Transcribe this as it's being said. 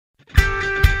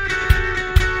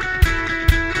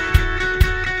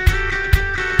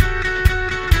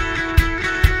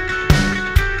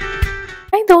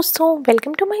दोस्तों,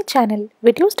 welcome to my channel.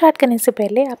 Video start करने से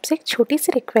पहले आपसे एक छोटी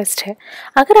सी रिक्वेस्ट है।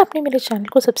 अगर आपने मेरे चैनल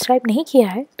को सब्सक्राइब नहीं किया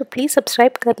है तो प्लीज़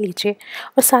सब्सक्राइब कर लीजिए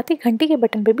और साथ ही घंटी के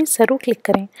बटन पर भी ज़रूर क्लिक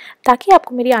करें ताकि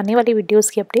आपको मेरी आने वाली वीडियोस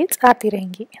की अपडेट्स आती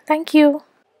रहेंगी। Thank you.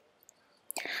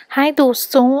 हाय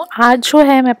दोस्तों, आज जो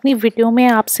है मैं अपनी वीडियो में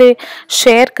आपसे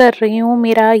शेयर कर रही हूँ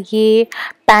मेरा ये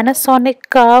पैनासोनिक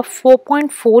का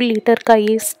 4.4 लीटर का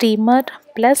ये स्टीमर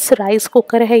प्लस राइस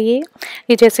कुकर है।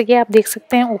 ये जैसे कि आप देख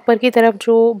सकते हैं ऊपर की तरफ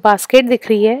जो बास्केट दिख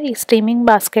रही है ये स्टीमिंग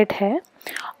बास्केट है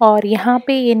और यहाँ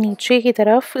पे ये नीचे की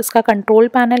तरफ इसका कंट्रोल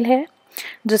पैनल है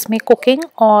जिसमें कुकिंग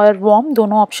और वार्म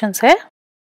दोनों ऑप्शंस है।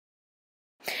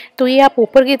 तो ये आप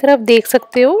ऊपर की तरफ देख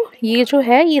सकते हो, ये जो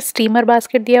है ये स्टीमर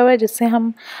बास्केट दिया हुआ है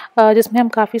जिसमें हम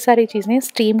काफ़ी सारी चीज़ें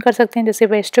स्टीम कर सकते हैं, जैसे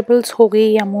वेजिटेबल्स हो गई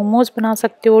या मोमोज बना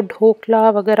सकते हो, ढोकला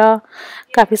वगैरह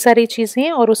काफ़ी सारी चीज़ें।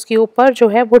 और उसके ऊपर जो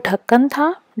है वो ढक्कन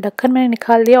था, ढक्कन मैंने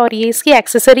निकाल दिया। और ये इसकी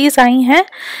एक्सेसरीज आई हैं,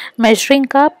 मेजरिंग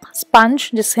कप, स्पंज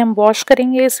जिससे हम वॉश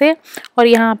करेंगे इसे, और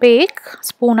यहाँ पे एक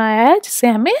स्पून आया है जिससे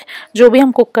हमें जो भी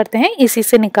हम कुक करते हैं इसी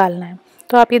से निकालना है।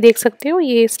 तो आप ये देख सकते हो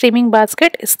ये स्टीमिंग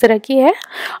बास्केट इस तरह की है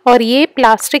और ये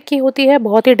प्लास्टिक की होती है,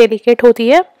 बहुत ही डेलिकेट होती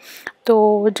है।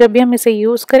 तो जब भी हम इसे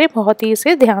यूज़ करें बहुत ही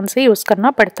इसे ध्यान से यूज़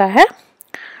करना पड़ता है।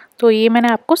 तो ये मैंने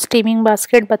आपको स्टीमिंग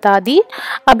बास्केट बता दी।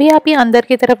 अभी आप ये अंदर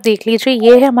की तरफ देख लीजिए,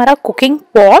 ये है हमारा कुकिंग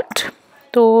पॉट।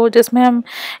 तो जिसमें हम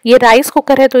ये राइस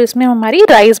कुकर है तो इसमें हमारी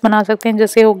राइस बना सकते हैं,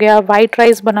 जैसे हो गया वाइट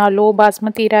राइस बना लो,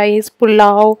 बासमती राइस,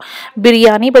 पुलाव,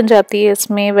 बिरयानी बन जाती है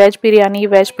इसमें, veg biryani,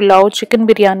 veg pulao, chicken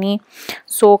biryani.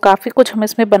 सो काफ़ी कुछ हम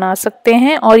इसमें बना सकते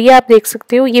हैं। और ये आप देख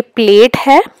सकते हो ये प्लेट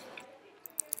है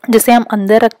जिसे हम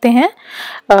अंदर रखते हैं।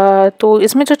 तो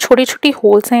इसमें जो छोटी छोटी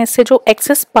होल्स हैं इससे जो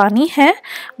एक्सेस पानी है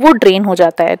वो ड्रेन हो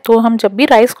जाता है। तो हम जब भी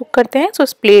राइस कुक करते हैं तो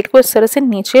इस प्लेट को इस तरह से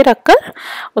नीचे रखकर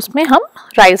उसमें हम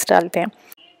राइस डालते हैं।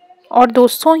 और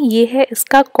दोस्तों ये है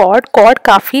इसका कॉर्ड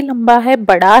काफ़ी लंबा है,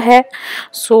 बड़ा है।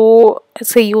 सो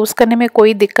इसे यूज़ करने में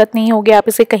कोई दिक्कत नहीं होगी, आप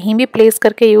इसे कहीं भी प्लेस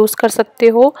करके यूज़ कर सकते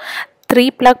हो। 3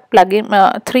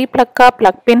 प्लग का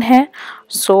प्लग पिन है।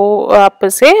 सो आप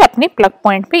इसे अपने प्लग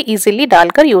पॉइंट पे इजीली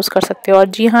डालकर यूज़ कर सकते हो। और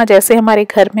जी हाँ, जैसे हमारे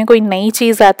घर में कोई नई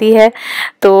चीज़ आती है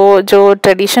तो जो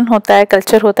ट्रेडिशन होता है,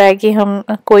 कल्चर होता है कि हम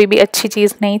कोई भी अच्छी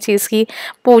चीज़, नई चीज़ की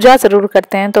पूजा ज़रूर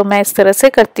करते हैं। तो मैं इस तरह से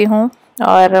करती हूँ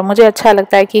और मुझे अच्छा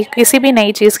लगता है कि किसी भी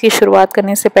नई चीज़ की शुरुआत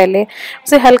करने से पहले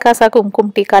उसे हल्का सा कुमकुम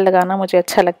टीका लगाना मुझे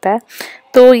अच्छा लगता है।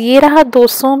 तो ये रहा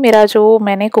दोस्तों मेरा जो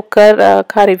मैंने कुकर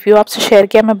का रिव्यू आपसे शेयर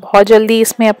किया। मैं बहुत जल्दी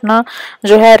इसमें अपना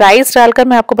जो है राइस डालकर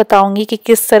मैं आपको बताऊंगी कि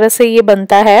किस तरह से ये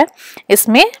बनता है।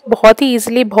 इसमें बहुत ही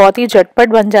ईजिली, बहुत ही झटपट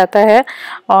बन जाता है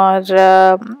और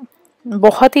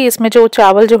बहुत ही इसमें जो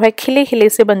चावल जो है खिले खिले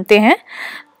से बनते हैं।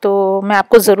 तो मैं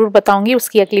आपको ज़रूर बताऊंगी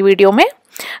उसकी अगली वीडियो में।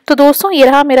 तो दोस्तों ये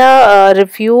रहा मेरा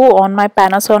review on my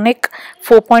Panasonic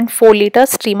 4.4 litre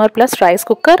steamer plus rice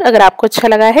cooker. अगर आपको अच्छा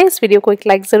लगा है इस वीडियो को एक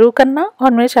लाइक ज़रूर करना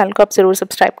और मेरे चैनल को आप ज़रूर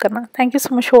सब्सक्राइब करना। Thank you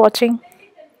so much for watching.